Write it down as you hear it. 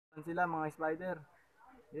Sila mga spider.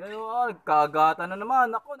 Yan oh, kagatan na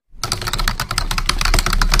naman ako.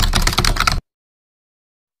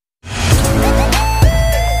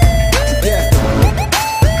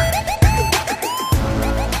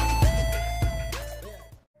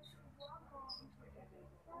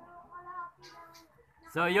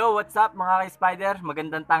 So yo, what's up mga ka-spider?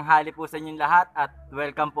 Magandang tanghali po sa inyong lahat at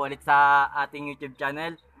welcome po ulit sa ating YouTube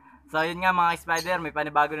channel. So yun nga mga spider, may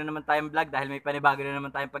panibago na naman tayong vlog dahil may panibago na naman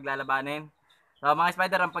tayong paglalabanin. So mga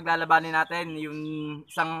spider, ang paglalabanin natin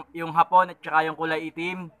yung hapon at saka yung kulay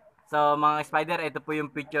itim. So mga spider, ito po yung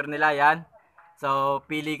picture nila yan. So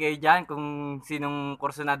pili kayo dyan kung sinong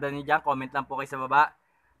kursunada niyo dyan, comment lang po kayo sa baba.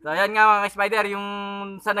 So yan nga mga spider, yung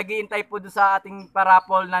sa nag-iintay po doon sa ating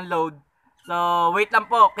parapol ng load. So, wait lang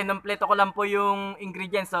po. Kinumpleto ko lang po yung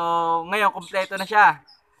ingredients. So, ngayon, kumpleto na siya.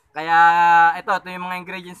 Kaya, ito yung mga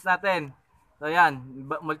ingredients natin. So, yan.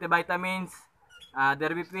 Multivitamins,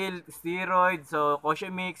 Derbyfield, steroid, so, Kosho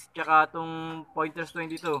Mix, tsaka itong Pointers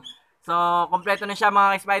 22. So, kumpleto na siya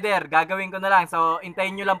mga spider. Gagawin ko na lang. So,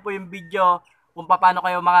 intayin nyo lang po yung video kung paano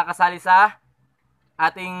kayo makakasali sa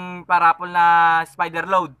ating parapol na spider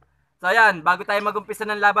load. So, yan. Bago tayo mag-umpisa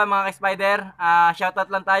ng laban mga spider, shoutout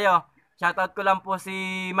lang tayo. Shoutout ko lang po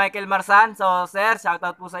si Michael Marsan. So, sir,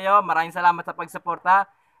 shoutout po sa iyo. Maraming salamat sa pagsuporta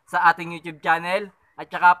sa ating YouTube channel. At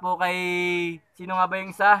saka po kay, sino nga ba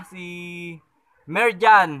yung isa? Si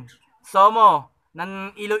Merjan Somo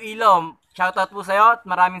ng Iloilo. Shoutout po sa iyo at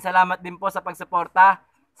maraming salamat din po sa pagsuporta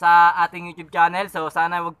sa ating YouTube channel. So,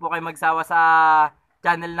 sana wag po kayo magsawa sa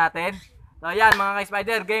channel natin. So, yan mga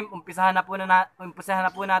ka-spider game. Umpisahan na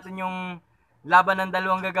po natin yung laban ng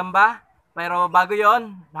dalawang gagamba. Pero bago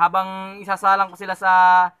yon, habang isasalang ko sila sa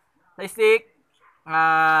stick,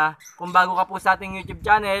 kung bago ka po sa ating YouTube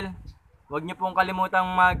channel, huwag niyo pong kalimutang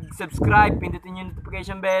mag-subscribe, pindutin yung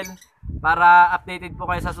notification bell para updated po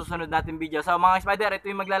kayo sa susunod nating video. So mga spider, ito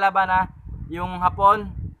yung maglalaban yung hapon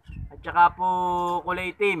at saka po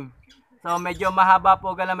kulay itim. So medyo mahaba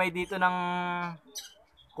po galamay dito ng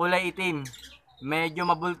kulay itim. Medyo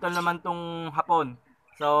mabultol naman tong hapon.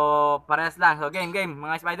 So parehas lang. So game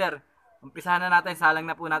mga spider. Umpisahan na natin, salang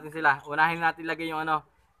na po natin sila. Unahin natin lagay yung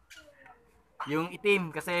yung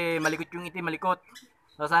itim kasi malikot yung itim, malikot.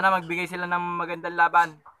 So sana magbigay sila ng magandang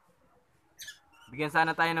laban. Bigyan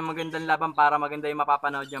sana tayo ng magandang laban para maganda yung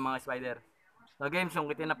mapapanood yung mga spider. So game,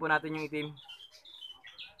 sungkitin na po natin yung itim.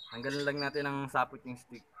 Tanggalin lang natin ang sapot yung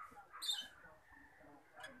stick.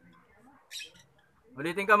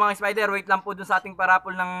 Ulitin ko mga spider, wait lang po dun sa ating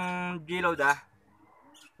parapol ng G-load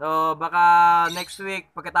So, baka next week,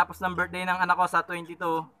 pagkatapos ng birthday ng anak ko sa 22,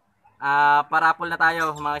 parapol na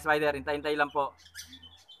tayo mga spider. Hintay-hintay lang po.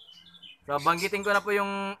 So, banggitin ko na po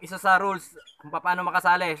yung isa sa rules kung paano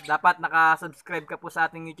makasali. Dapat nakasubscribe ka po sa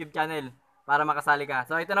ating YouTube channel para makasali ka.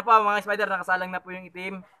 So, ito na po mga spider, nakasalang na po yung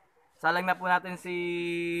itim. Salang na po natin si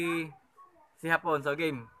Hapon. So,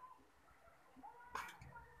 game.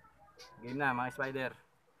 Game na mga spider.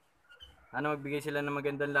 Ano magbigay sila ng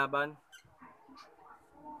magandang laban.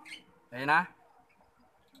 Ayan na.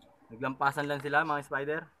 Naglampasan lang sila mga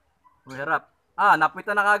spider. Uy, harap.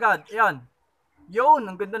 Napuwitan na kagad. Ayan.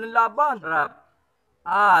 Yun, ang ganda ng laban. Harap.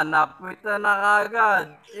 Napuwitan na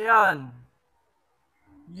kagad. Ayan.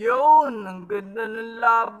 Yun, ang ganda ng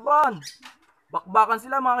laban. Bakbakan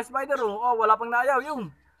sila mga spider. Wala pang naayaw.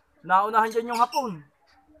 Yun. Naunahan dyan yung hapon.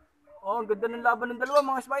 Ang ganda ng laban ng dalawa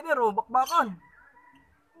mga spider. Bakbakan.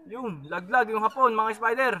 Yun, laglag yung hapon mga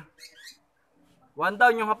spider. One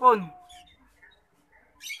down yung hapon.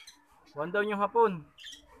 One down yung hapon.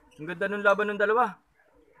 Ang ganda ng laban ng dalawa.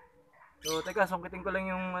 So, teka, sungkitin ko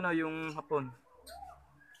lang yung hapon.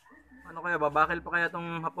 Ano kaya, babakil pa kaya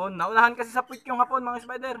tong hapon? Naunahan kasi sa puwit yung hapon, mga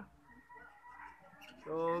spider.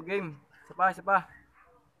 So, game. Isa pa.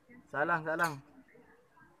 Salang.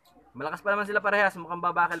 Malakas pa naman sila parehas, mukhang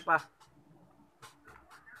babakil pa.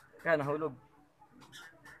 Kaya, nahulog.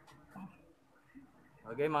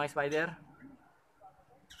 Okay, mga spider.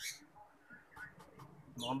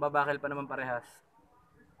 Mukhang babakil pa naman parehas.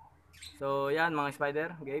 So, yan mga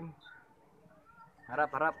spider, game.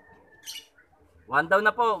 Harap. One down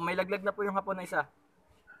na po. May laglag na po yung hapon na isa.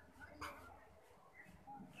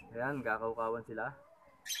 Ayan, kakaukawan sila.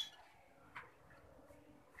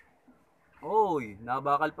 Oy,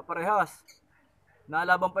 nabakal pa parehas.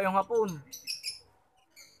 Nalaban pa yung hapon.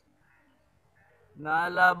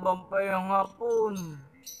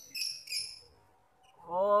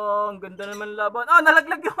 Ang ganda naman laban.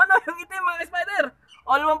 Nalaglag yung itim mga spider.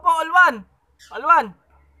 All one.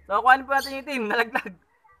 So, kuhanin po natin yung itim. Nalaglag.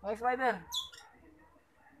 Mga spider.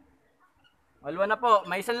 All one na po.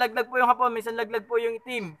 May isang laglag po yung hapon. May isang laglag po yung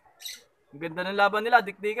itim. Ang ganda ng laban nila,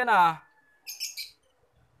 dikdikan ah.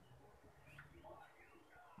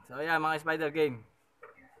 So ayan mga spider game.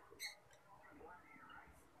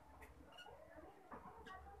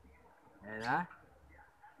 Ayan ha.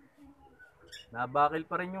 Nabakil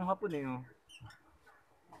pa rin yung hapon eh. Oh.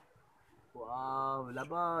 Wow,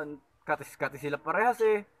 laban. Katis-katis sila parehas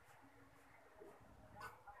eh.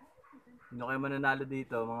 Sino kayo mananalo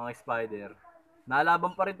dito mga spider?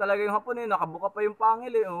 Nalaban pa rin talaga yung hapon eh. Nakabuka pa yung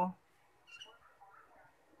pangil eh oh.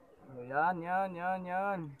 So, yan.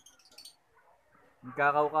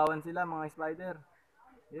 Nagkakaukawan sila mga spider.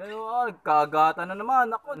 Yan oh, kagatan na naman.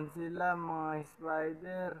 Ako sila mga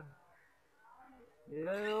spider.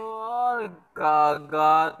 Yan oh,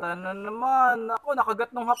 kagatan na naman. Ako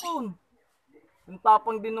nakagat ng hapon. Yung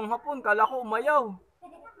tapang din ng hapon. Kala ko umayaw.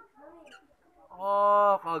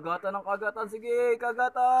 Oh, kagatan ng kagatan. Sige,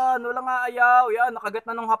 kagatan. Walang aayaw. Yan, nakagat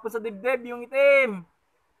na ng hapon sa dibdib yung itim.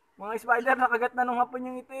 Mga spider, nakagat na ng hapon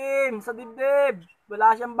yung itim sa dibdib.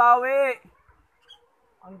 Wala siyang bawi.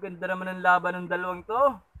 Ang ganda naman ng laban ng dalawang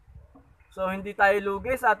to. So, hindi tayo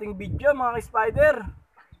lugi sa ating video mga spider.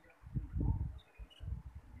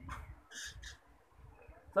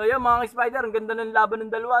 So, yun mga spider, ang ganda ng laban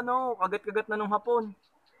ng dalawa, no? Kagat-kagat na ng hapon.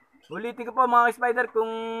 Ulitin ko po mga spider,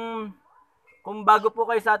 kung bago po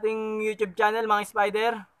kayo sa ating YouTube channel mga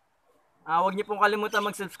spider, huwag niyo pong kalimutan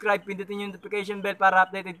mag-subscribe, pindutin yung notification bell para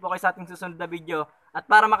updated po kayo sa ating susunod na video. At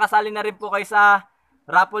para makasali na rin po kayo sa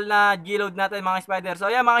raffle na G-load natin mga spider. So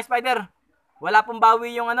ayan mga spider, wala pong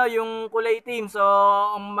bawi yung yung kulay itim. So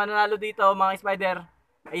ang mananalo dito mga spider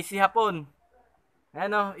ay si hapon.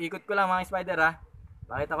 Ayan o, ikot ko lang mga spider ha.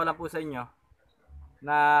 Pakita ko lang po sa inyo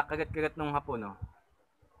na kagat-kagat ng hapon o.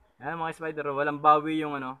 Ayan mga spider, walang bawi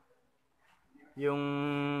yung yung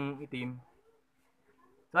itim.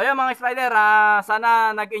 So ayun mga spider,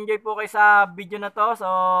 sana nag-enjoy po kayo sa video na to. So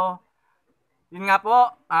yun nga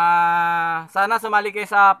po, sana sumali kayo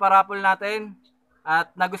sa parapol natin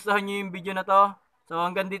at nagustuhan nyo yung video na to. So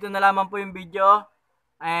hanggang dito na lamang po yung video,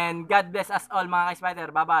 and God bless us all mga spider.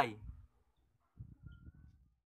 Bye bye.